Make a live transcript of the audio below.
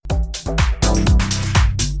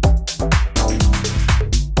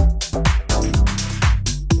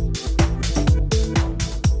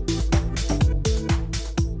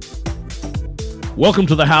Welcome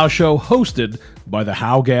to the How Show, hosted by the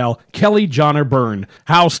How Gal, Kelly Jahner-Byrne.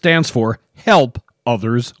 How stands for Help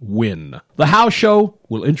Others Win. The How Show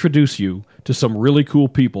will introduce you to some really cool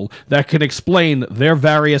people that can explain their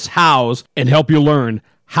various hows and help you learn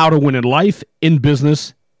how to win in life, in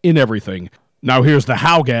business, in everything. Now here's the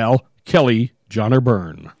How Gal, Kelly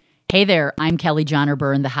Jahner-Byrne. Hey there, I'm Kelly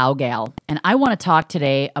Jahner-Byrne, the How Gal, and I want to talk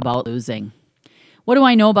today about losing. What do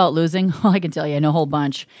I know about losing? Well, I can tell you I know a whole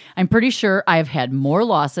bunch. I'm pretty sure I've had more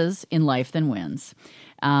losses in life than wins.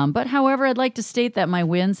 But however, I'd like to state that my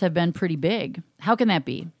wins have been pretty big. How can that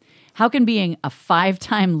be? How can being a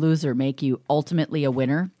 5-time loser make you ultimately a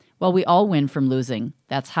winner? Well, we all win from losing.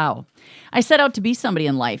 That's how. I set out to be somebody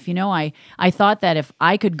in life. You know, I thought that if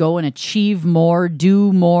I could go and achieve more,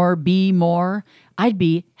 do more, be more, I'd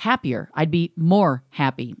be happier. I'd be more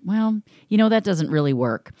happy. Well, you know, that doesn't really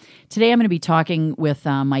work. Today, I'm going to be talking with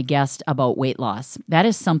my guest about weight loss. That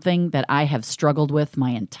is something that I have struggled with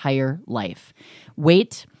my entire life.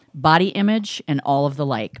 Weight, body image, and all of the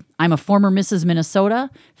like. I'm a former Mrs.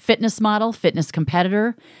 Minnesota, fitness model, fitness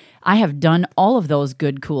competitor. I have done all of those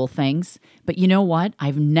good, cool things. But you know what?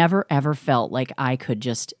 I've never, ever felt like I could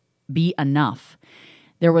just be enough.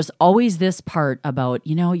 There was always this part about,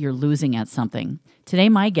 you know, you're losing at something. Today,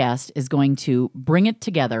 my guest is going to bring it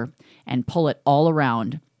together and pull it all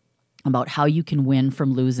around about how you can win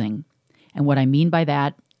from losing. And what I mean by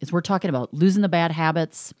that is we're talking about losing the bad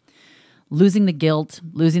habits, losing the guilt,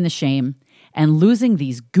 losing the shame, and losing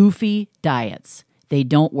these goofy diets. They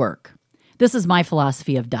don't work. This is my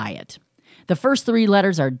philosophy of diet. The first 3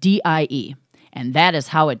 letters are DIE. And that is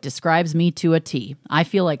how it describes me to a T. I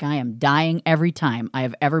feel like I am dying every time I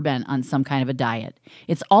have ever been on some kind of a diet.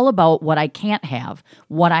 It's all about what I can't have,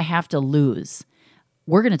 what I have to lose.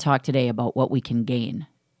 We're going to talk today about what we can gain.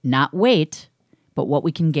 Not weight, but what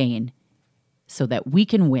we can gain so that we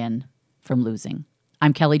can win from losing.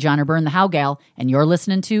 I'm Kelly Jahner-Byrne, the How Gal, and you're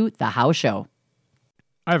listening to The How Show.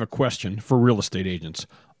 I have a question for real estate agents.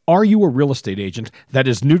 Are you a real estate agent that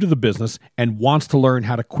is new to the business and wants to learn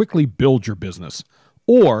how to quickly build your business?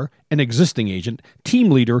 Or an existing agent, team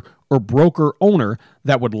leader, or broker owner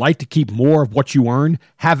that would like to keep more of what you earn,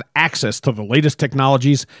 have access to the latest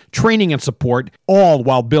technologies, training and support, all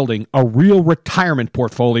while building a real retirement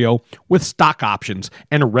portfolio with stock options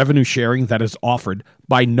and a revenue sharing that is offered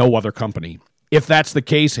by no other company? If that's the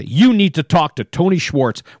case, you need to talk to Tony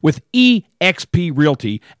Schwartz with eXp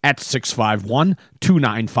Realty at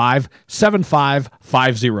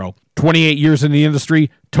 651-295-7550. 28 years in the industry,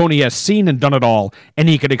 Tony has seen and done it all, and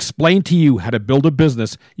he can explain to you how to build a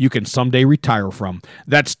business you can someday retire from.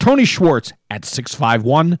 That's Tony Schwartz at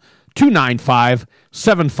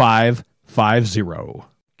 651-295-7550.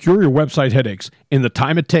 Cure your website headaches in the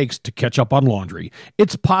time it takes to catch up on laundry.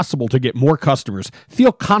 It's possible to get more customers,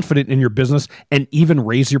 feel confident in your business, and even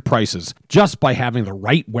raise your prices just by having the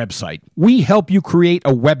right website. We help you create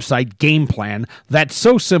a website game plan that's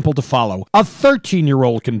so simple to follow. A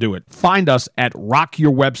 13-year-old can do it. Find us at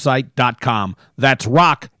rockyourwebsite.com. That's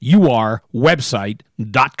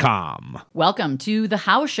rockyourwebsite.com. Welcome to The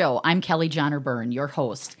How Show. I'm Kelly Jahner-Byrne, your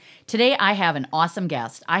host. Today, I have an awesome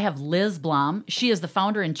guest. I have Liz Blom. She is the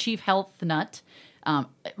founder and chief health nut,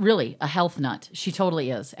 really a health nut. She totally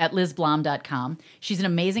is, at lizblom.com. She's an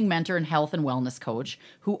amazing mentor and health and wellness coach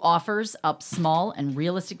who offers up small and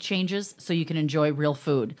realistic changes so you can enjoy real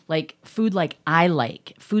food like I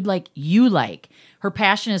like, food like you like. Her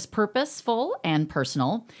passion is purposeful and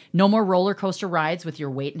personal. No more roller coaster rides with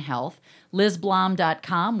your weight and health.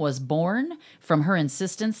 LizBlom.com was born from her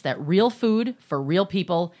insistence that real food for real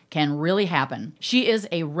people can really happen. She is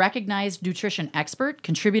a recognized nutrition expert,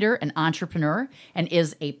 contributor, and entrepreneur, and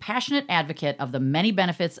is a passionate advocate of the many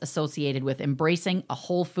benefits associated with embracing a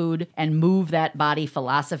whole food and move that body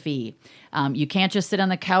philosophy. You can't just sit on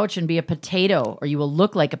the couch and be a potato, or you will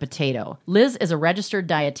look like a potato. Liz is a registered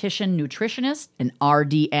dietitian nutritionist, an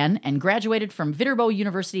RDN, and graduated from Viterbo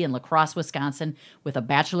University in La Crosse, Wisconsin, with a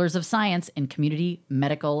bachelor's of science in community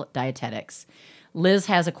medical dietetics. Liz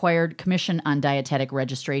has acquired Commission on Dietetic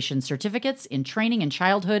Registration certificates in training in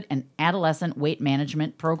childhood and adolescent weight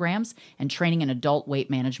management programs and training in adult weight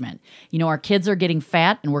management. You know, our kids are getting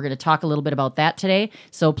fat, and we're going to talk a little bit about that today.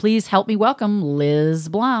 So please help me welcome Liz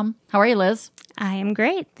Blom. How are you, Liz? I am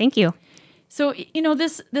great. Thank you. So, you know,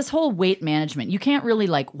 this whole weight management, you can't really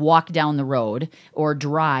like walk down the road or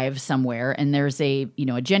drive somewhere and there's a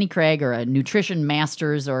Jenny Craig or a nutrition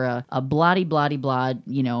masters or a blotty blah,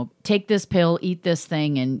 take this pill, eat this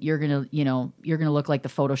thing, and you're going to look like the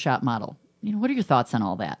Photoshop model. You know, what are your thoughts on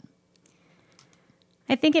all that?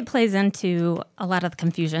 I think it plays into a lot of the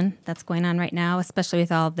confusion that's going on right now, especially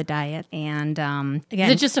with all of the diet. And again,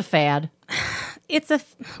 is it just a fad?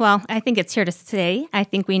 I think it's here to stay. I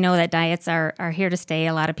think we know that diets are here to stay.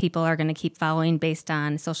 A lot of people are going to keep following based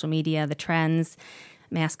on social media, the trends,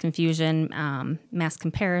 mass confusion, mass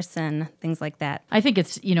comparison, things like that. I think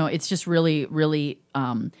it's just really, really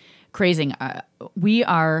crazy. We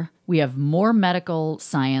have more medical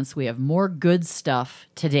science, we have more good stuff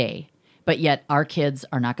today, but yet our kids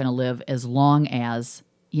are not going to live as long as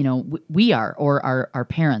we are, or our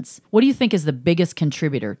parents. What do you think is the biggest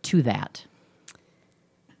contributor to that?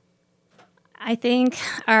 I think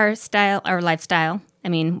our lifestyle. I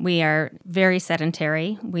mean, we are very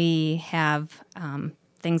sedentary. We have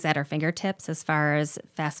things at our fingertips as far as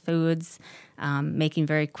fast foods, making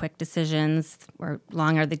very quick decisions.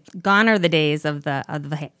 Gone are the days of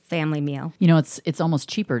the family meal. It's almost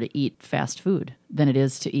cheaper to eat fast food than it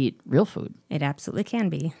is to eat real food. It absolutely can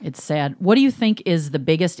be. It's sad. What do you think is the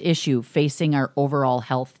biggest issue facing our overall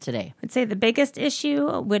health today? I'd say the biggest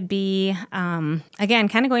issue would be, again,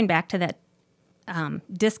 kind of going back to that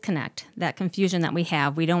disconnect, that confusion that we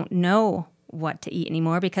have. We don't know what to eat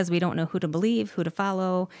anymore because we don't know who to believe, who to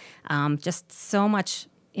follow. Just so much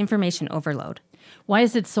information overload. Why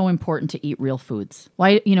is it so important to eat real foods?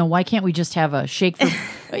 Why can't we just have a shake for?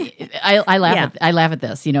 I laugh at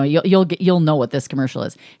this. You'll know what this commercial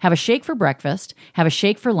is. Have a shake for breakfast, have a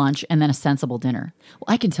shake for lunch, and then a sensible dinner.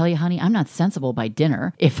 Well, I can tell you, honey, I'm not sensible by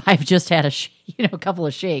dinner if I've just had a couple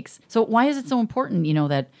of shakes. So why is it so important?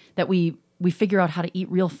 That we figure out how to eat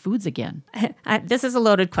real foods again? This is a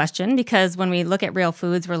loaded question because when we look at real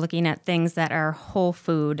foods, we're looking at things that are whole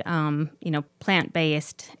food,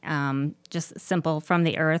 plant-based, just simple from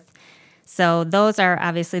the earth. So those are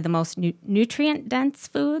obviously the most nutrient-dense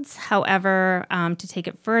foods. However, to take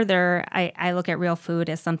it further, I look at real food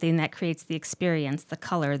as something that creates the experience, the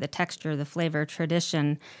color, the texture, the flavor,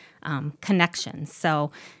 tradition, connection. So,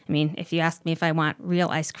 I mean, if you ask me if I want real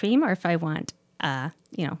ice cream or if I want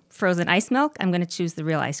frozen ice milk, I'm going to choose the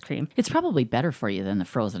real ice cream. It's probably better for you than the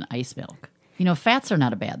frozen ice milk. Fats are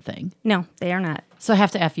not a bad thing. No, they are not. So I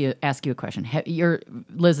have to ask you a question.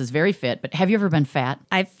 Liz is very fit, but have you ever been fat?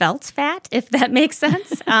 I've felt fat, if that makes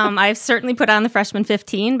sense. I've certainly put on the freshman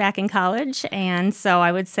 15 back in college. And so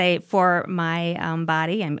I would say for my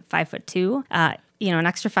body, I'm 5'2". An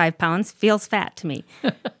extra 5 pounds feels fat to me.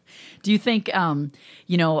 Do you think,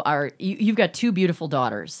 you've got two beautiful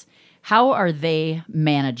daughters. How are they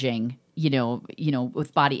managing,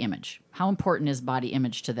 with body image? How important is body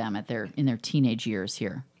image to them in their teenage years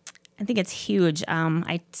here? I think it's huge.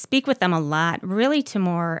 I speak with them a lot, really to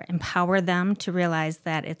more empower them to realize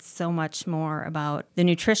that it's so much more about the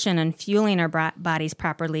nutrition and fueling our bodies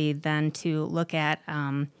properly than to look at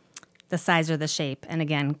the size or the shape. And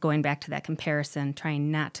again, going back to that comparison,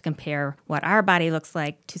 trying not to compare what our body looks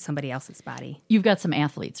like to somebody else's body. You've got some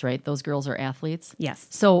athletes, right? Those girls are athletes? Yes.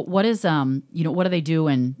 So what is, what do they do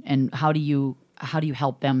and how do you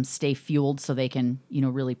help them stay fueled so they can,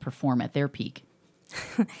 really perform at their peak?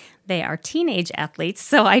 They are teenage athletes,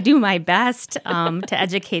 so I do my best to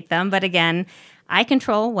educate them. But again, I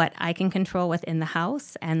control what I can control within the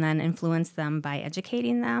house and then influence them by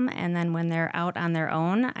educating them. And then when they're out on their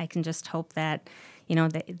own, I can just hope that,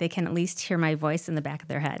 they can at least hear my voice in the back of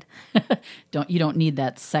their head. You don't need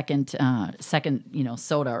that second,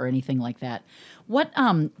 soda or anything like that. What,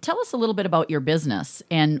 tell us a little bit about your business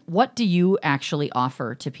and what do you actually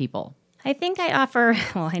offer to people?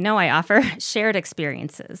 I know I offer shared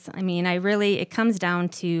experiences. I mean, it comes down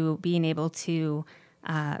to being able to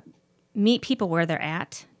meet people where they're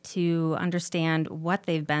at, to understand what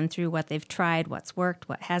they've been through, what they've tried, what's worked,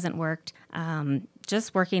 what hasn't worked.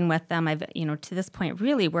 Just working with them, I've, to this point,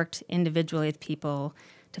 really worked individually with people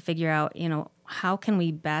to figure out, how can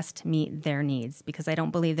we best meet their needs? Because I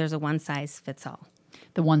don't believe there's a one-size-fits-all.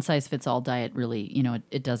 The one-size-fits-all diet really,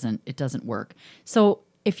 it doesn't work. So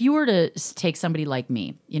if you were to take somebody like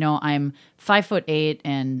me, I'm 5'8"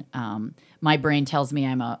 and my brain tells me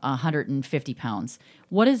I'm 150 pounds.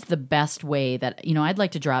 What is the best way that, I'd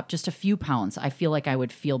like to drop just a few pounds? I feel like I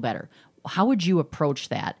would feel better. How would you approach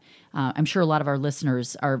that? I'm sure a lot of our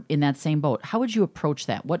listeners are in that same boat. How would you approach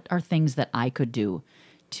that? What are things that I could do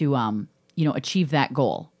to, achieve that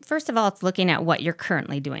goal? First of all, it's looking at what you're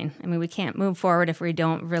currently doing. I mean, we can't move forward if we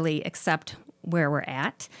don't really accept where we're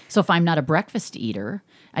at. So if I'm not a breakfast eater,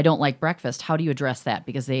 I don't like breakfast, how do you address that?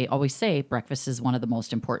 Because they always say breakfast is one of the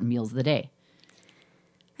most important meals of the day.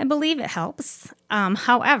 I believe it helps.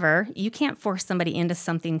 However, you can't force somebody into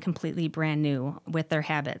something completely brand new with their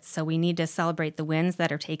habits. So we need to celebrate the wins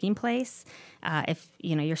that are taking place. If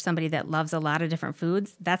you're somebody that loves a lot of different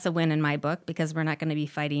foods, that's a win in my book because we're not going to be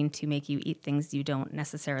fighting to make you eat things you don't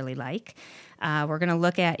necessarily like. We're going to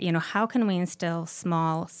look at how can we instill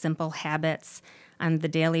small, simple habits on the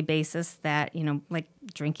daily basis that, like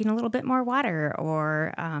drinking a little bit more water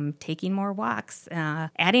or taking more walks,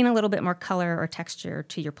 adding a little bit more color or texture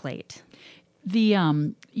to your plate. The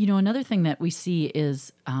another thing that we see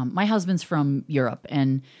is my husband's from Europe,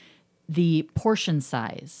 and the portion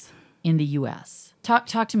size in the U.S. Talk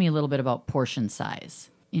to me a little bit about portion size.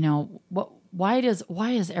 Why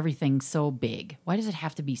is everything so big? Why does it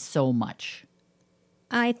have to be so much?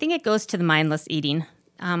 I think it goes to the mindless eating.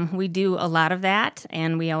 We do a lot of that,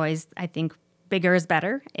 and we always, I think, bigger is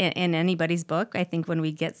better in anybody's book. I think when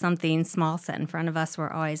we get something small set in front of us,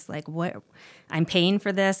 we're always like, what? I'm paying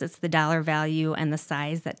for this. It's the dollar value and the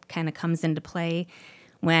size that kind of comes into play.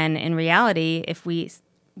 When in reality, if we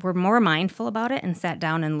were more mindful about it and sat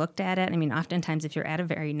down and looked at it, I mean, oftentimes if you're at a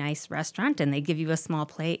very nice restaurant and they give you a small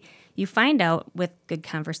plate, you find out with good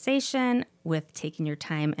conversation, with taking your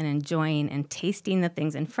time and enjoying and tasting the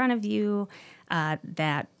things in front of you,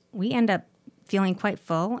 that we end up feeling quite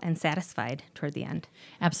full and satisfied toward the end.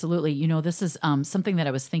 Absolutely. This is something that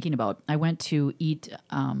I was thinking about. I went to eat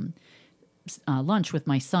lunch with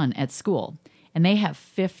my son at school, and they have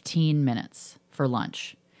 15 minutes for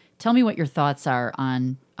lunch. Tell me what your thoughts are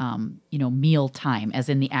on, meal time, as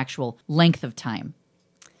in the actual length of time.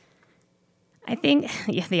 I think,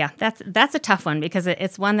 that's a tough one because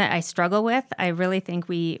it's one that I struggle with. I really think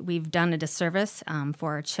we've done a disservice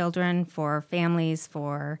for our children, for families,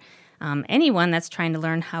 for anyone that's trying to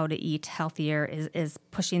learn how to eat healthier is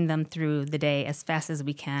pushing them through the day as fast as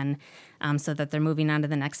we can so that they're moving on to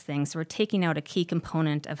the next thing. So we're taking out a key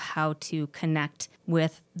component of how to connect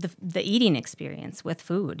with the eating experience, with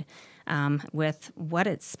food, with what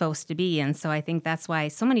it's supposed to be. And so I think that's why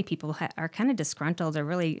so many people are kind of disgruntled or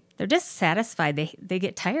really, they're dissatisfied. They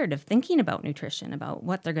get tired of thinking about nutrition, about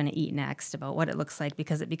what they're going to eat next, about what it looks like,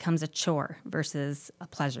 because it becomes a chore versus a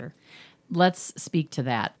pleasure. Let's speak to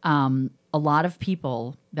that. A lot of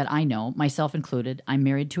people that I know, myself included, I'm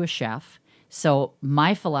married to a chef. So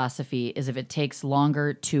my philosophy is if it takes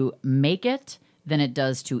longer to make it than it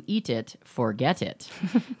does to eat it, forget it.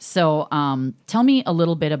 So tell me a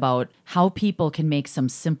little bit about how people can make some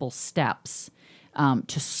simple steps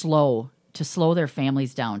to slow their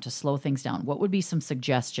families down, to slow things down. What would be some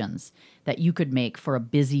suggestions that you could make for a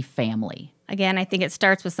busy family? Again, I think it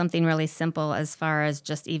starts with something really simple as far as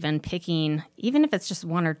just even picking, even if it's just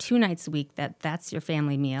 1 or 2 nights a week, that's your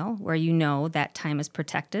family meal where that time is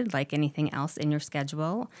protected like anything else in your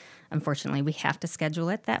schedule. Unfortunately, we have to schedule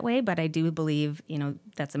it that way, but I do believe,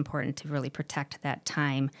 that's important to really protect that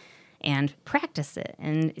time and practice it.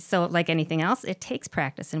 And so like anything else, it takes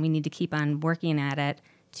practice and we need to keep on working at it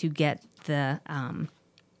to get the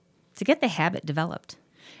habit developed.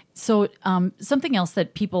 So something else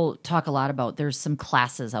that people talk a lot about, there's some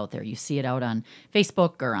classes out there. You see it out on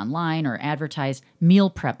Facebook or online or advertised,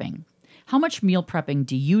 meal prepping. How much meal prepping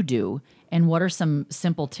do you do? And what are some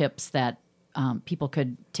simple tips that people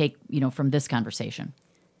could take, from this conversation?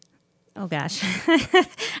 Oh, gosh.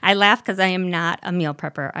 I laugh because I am not a meal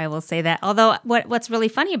prepper. I will say that. Although what's really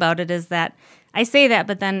funny about it is that I say that,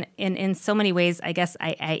 but then in so many ways, I guess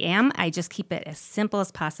I am. I just keep it as simple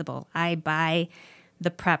as possible. I buy the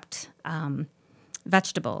prepped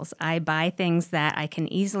vegetables. I buy things that I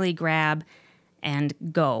can easily grab and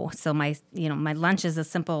go. So my lunch is a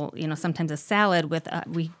simple, sometimes a salad with,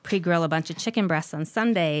 we pre-grill a bunch of chicken breasts on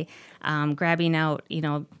Sunday, grabbing out,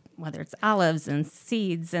 whether it's olives and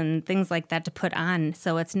seeds and things like that to put on.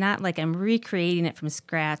 So it's not like I'm recreating it from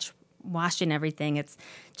scratch, washing everything. It's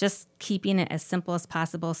just keeping it as simple as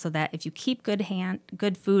possible so that if you keep good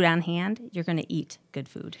food on hand, you're going to eat good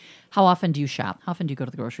food. How often do you shop? How often do you go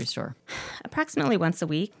to the grocery store? Approximately once a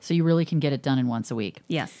week. So you really can get it done in once a week.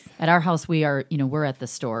 Yes. At our house, we're at the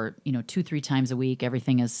store, 2-3 times a week.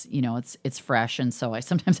 Everything is, it's fresh. And so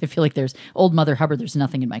sometimes I feel like there's old Mother Hubbard. There's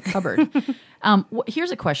nothing in my cupboard.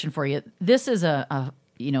 Here's a question for you. This is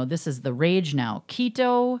this is the rage now,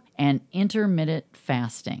 keto and intermittent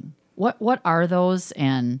fasting. What are those,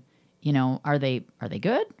 and are they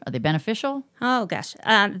good? Are they beneficial? Oh gosh,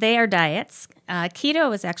 they are diets.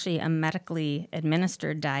 Keto is actually a medically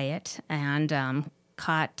administered diet, and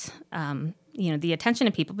caught the attention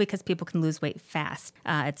of people because people can lose weight fast.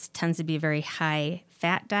 It tends to be a very high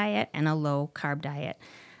fat diet and a low carb diet.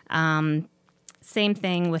 Same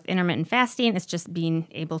thing with intermittent fasting. It's just being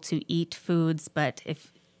able to eat foods, but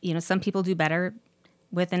if some people do better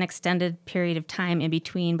with an extended period of time in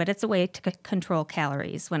between, but it's a way to control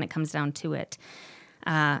calories when it comes down to it.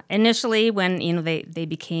 Initially, when they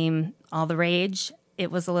became all the rage,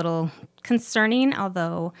 it was a little concerning,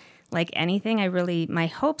 although like anything, my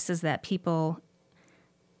hopes is that people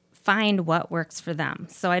find what works for them.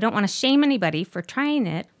 So I don't want to shame anybody for trying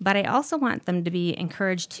it, but I also want them to be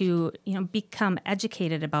encouraged to, become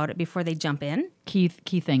educated about it before they jump in. Key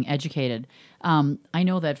thing, educated. I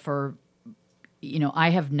know that for, I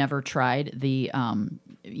have never tried the,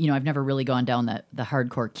 I've never really gone down the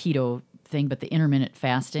hardcore keto thing, but the intermittent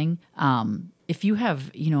fasting, if you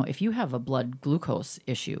have a blood glucose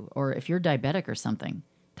issue, or if you're diabetic or something,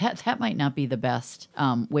 that might not be the best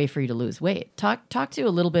way for you to lose weight. Talk to a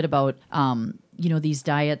little bit about these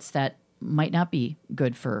diets that might not be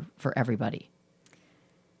good for everybody.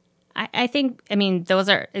 I think, those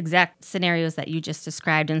are exact scenarios that you just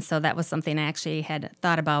described. And so that was something I actually had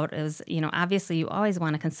thought about is, obviously you always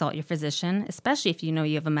want to consult your physician, especially if you know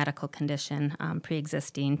you have a medical condition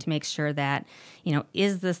pre-existing, to make sure that,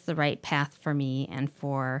 is this the right path for me and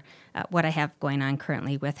for what I have going on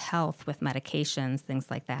currently with health, with medications, things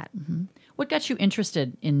like that. Mm-hmm. What got you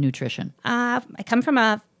interested in nutrition? I come from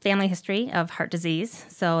a family history of heart disease,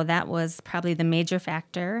 so that was probably the major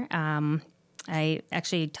factor. I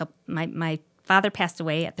actually, my father passed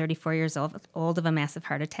away at 34 years old of a massive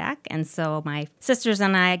heart attack. And so my sisters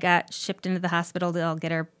and I got shipped into the hospital to all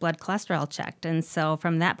get our blood cholesterol checked. And so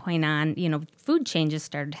from that point on, food changes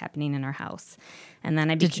started happening in our house. And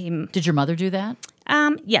then I became... Did your mother do that?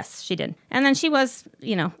 Yes, she did. And then she was,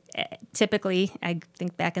 typically, I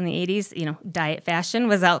think back in the 80s, diet fashion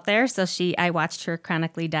was out there. So I watched her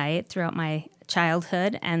chronically diet throughout my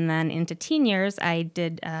childhood, and then into teen years, I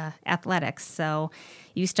did athletics. So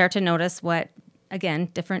you start to notice what, again,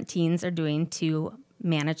 different teens are doing to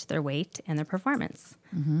manage their weight and their performance.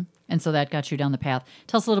 Mm-hmm. And so that got you down the path.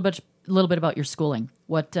 Tell us a little bit about your schooling.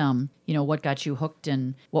 What got you hooked,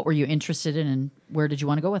 and what were you interested in, and where did you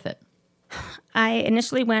want to go with it? I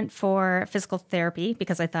initially went for physical therapy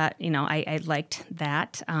because I thought, I liked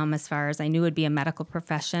that as far as I knew it would be a medical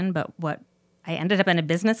profession, but I ended up in a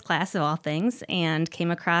business class of all things and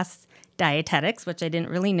came across dietetics, which I didn't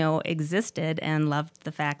really know existed, and loved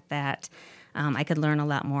the fact that I could learn a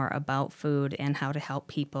lot more about food and how to help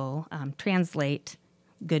people translate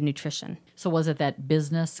good nutrition. So was it that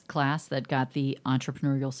business class that got the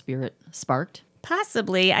entrepreneurial spirit sparked?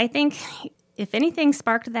 Possibly. I think if anything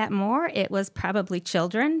sparked that more, it was probably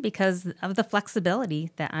children because of the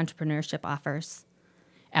flexibility that entrepreneurship offers.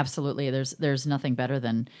 Absolutely. There's nothing better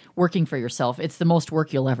than working for yourself. It's the most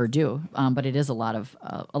work you'll ever do, but it is a lot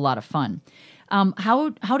of fun.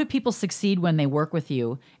 How do people succeed when they work with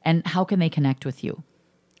you, and how can they connect with you?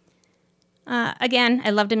 Again,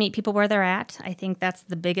 I love to meet people where they're at. I think that's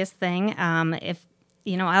the biggest thing.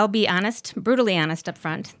 I'll be honest, brutally honest up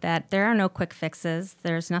front, that there are no quick fixes.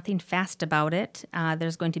 There's nothing fast about it.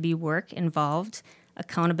 There's going to be work involved.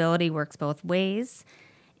 Accountability works both ways.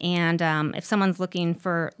 And if someone's looking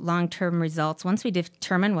for long-term results, once we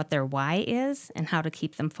determine what their why is and how to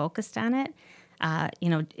keep them focused on it,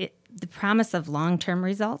 the promise of long-term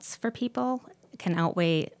results for people can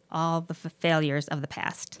outweigh all the failures of the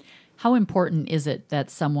past. How important is it that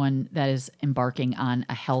someone that is embarking on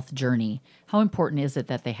a health journey, how important is it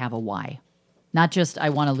that they have a why? Not just, I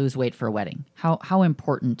want to lose weight for a wedding. How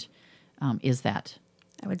important is that?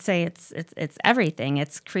 I would say it's everything.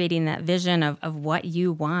 It's creating that vision of what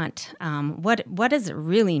you want. What does it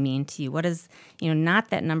really mean to you? What is, not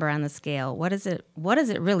that number on the scale. What does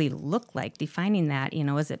it really look like? Defining that,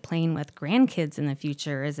 is it playing with grandkids in the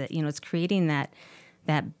future? Is it, it's creating that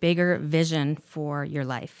bigger vision for your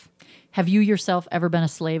life. Have you yourself ever been a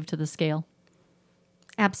slave to the scale?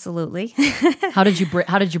 Absolutely. How did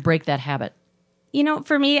you break that habit?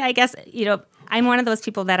 For me, I guess, I'm one of those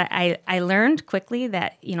people that I learned quickly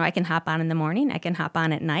that, I can hop on in the morning, I can hop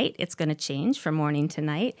on at night. It's going to change from morning to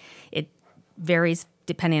night. It varies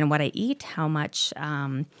depending on what I eat, how much,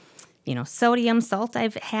 sodium, salt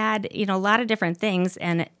I've had, a lot of different things.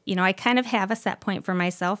 And, I kind of have a set point for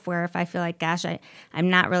myself where if I feel like, gosh, I'm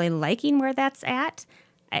not really liking where that's at,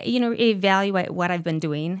 evaluate what I've been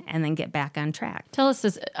doing and then get back on track. Tell us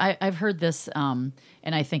this. I've heard this, and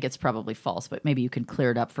I think it's probably false, but maybe you can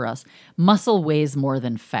clear it up for us. Muscle weighs more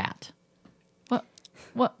than fat.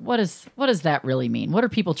 What does that really mean? What are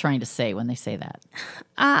people trying to say when they say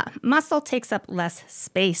that? Muscle takes up less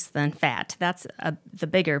space than fat. That's the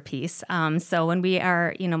bigger piece. So when we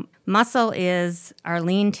are, muscle is our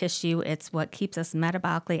lean tissue. It's what keeps us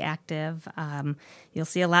metabolically active. You'll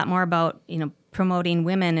see a lot more about, promoting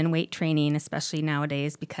women in weight training, especially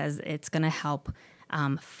nowadays, because it's going to help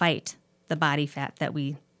fight the body fat that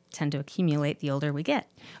we tend to accumulate the older we get.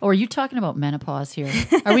 Oh, are you talking about menopause here?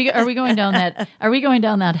 Are we going down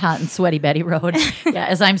that hot and sweaty Betty road? Yeah,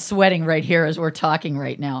 as I'm sweating right here as we're talking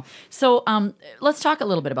right now. So let's talk a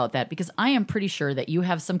little bit about that, because I am pretty sure that you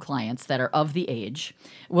have some clients that are of the age,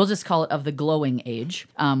 we'll just call it of the glowing age,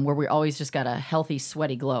 where we always just got a healthy,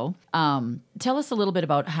 sweaty glow. Tell us a little bit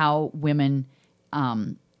about how women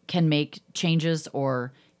can make changes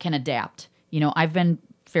or can adapt. I've been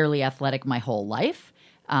fairly athletic my whole life.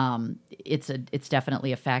 It's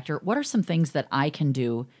definitely a factor. What are some things that I can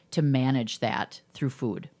do to manage that through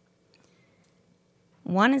food?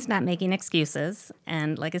 One is not making excuses.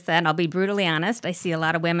 And like I said, I'll be brutally honest. I see a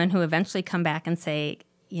lot of women who eventually come back and say,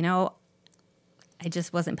 I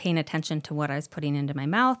just wasn't paying attention to what I was putting into my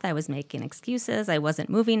mouth. I was making excuses. I wasn't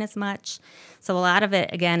moving as much. So a lot of it,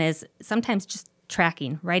 again, is sometimes just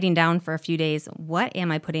tracking, writing down for a few days, what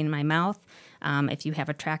am I putting in my mouth? If you have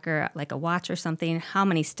a tracker like a watch or something, how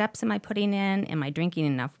many steps am I putting in? Am I drinking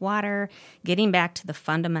enough water? Getting back to the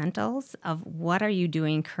fundamentals of what are you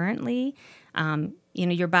doing currently?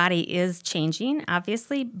 Your body is changing,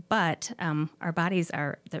 obviously, but our bodies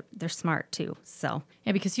they're smart too. So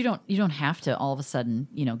yeah, because you don't have to all of a sudden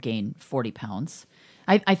gain 40 pounds.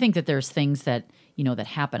 I think that there's things that that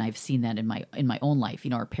happen. I've seen that in my own life.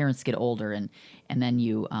 Our parents get older, and then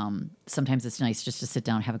you sometimes it's nice just to sit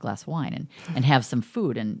down, have a glass of wine, and have some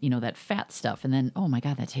food, and that fat stuff, and then, oh my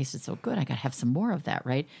God, that tasted so good. I got to have some more of that,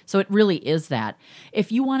 right? So it really is that.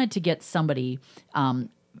 If you wanted to get somebody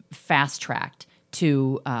fast tracked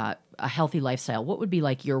to a healthy lifestyle, what would be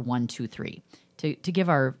like your 1, 2, 3 to give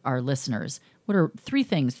our listeners? What are 3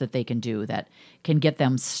 things that they can do that can get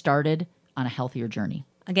them started on a healthier journey?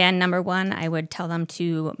 Again, number 1, I would tell them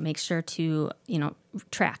to make sure to,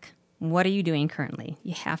 track. What are you doing currently?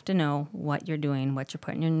 You have to know what you're doing, what you're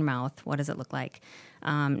putting in your mouth, what does it look like?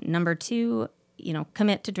 Number 2,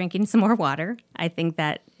 commit to drinking some more water. I think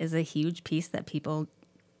that is a huge piece that people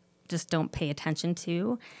just don't pay attention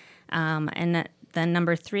to. And then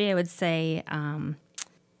number 3, I would say,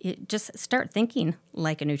 just start thinking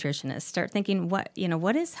like a nutritionist. Start thinking what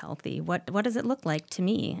is healthy? What does it look like to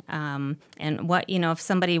me? And what, if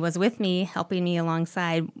somebody was with me, helping me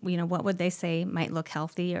alongside, what would they say might look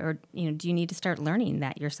healthy? Or, do you need to start learning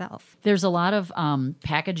that yourself? There's a lot of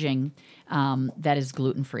packaging that is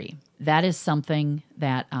gluten-free. That is something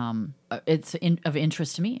that it's of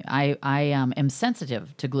interest to me. I am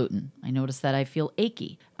sensitive to gluten. I notice that I feel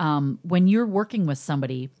achy. When you're working with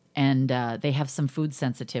somebody and they have some food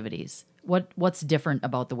sensitivities, what's different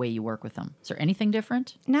about the way you work with them? Is there anything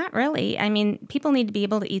different? Not really. I mean, people need to be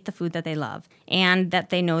able to eat the food that they love and that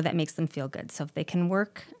they know that makes them feel good. So if they can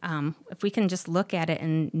work, if we can just look at it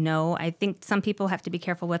and know, I think some people have to be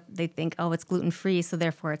careful what they think, oh, it's gluten-free, so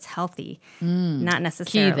therefore it's healthy. Not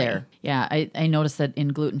necessarily. Key there. Yeah, I noticed that in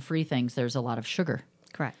gluten-free things, there's a lot of sugar.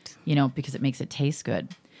 Correct. Because it makes it taste good.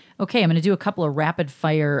 Okay, I'm going to do a couple of rapid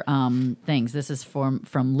fire things. This is from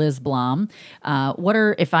Liz Blom.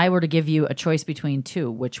 If I were to give you a choice between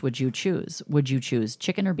 2, which would you choose? Would you choose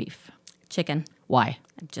chicken or beef? Chicken. Why?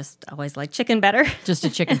 I just always like chicken better. Just a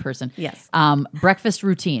chicken person. Yes. Breakfast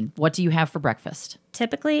routine. What do you have for breakfast?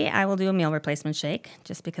 Typically, I will do a meal replacement shake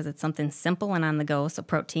just because it's something simple and on the go. So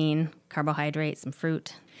protein, carbohydrate, some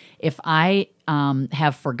fruit. If I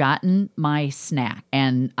have forgotten my snack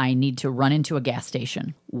and I need to run into a gas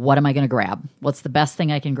station, what am I going to grab? What's the best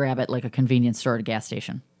thing I can grab at like a convenience store at a gas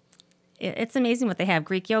station? It's amazing what they have.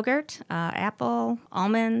 Greek yogurt, apple,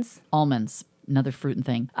 almonds. Almonds. Another fruit and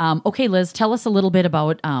thing. Okay, Liz, tell us a little bit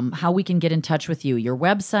about how we can get in touch with you. Your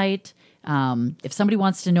website. If somebody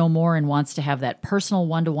wants to know more and wants to have that personal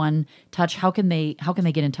one-to-one touch, how can they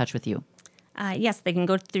get in touch with you? Yes, they can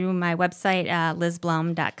go through my website,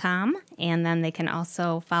 lizblom.com, and then they can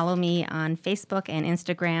also follow me on Facebook and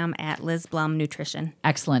Instagram at Liz Blom Nutrition.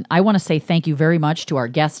 Excellent. I want to say thank you very much to our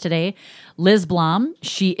guest today, Liz Blom.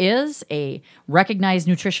 She is a recognized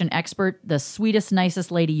nutrition expert, the sweetest,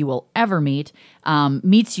 nicest lady you will ever meet,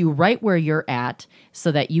 meets you right where you're at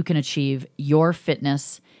so that you can achieve your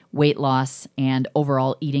fitness, weight loss, and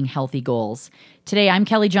overall eating healthy goals. Today, I'm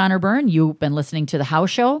Kelly Jahner-Byrne. You've been listening to The How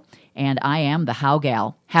Show, and I am the How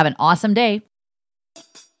Gal. Have an awesome day.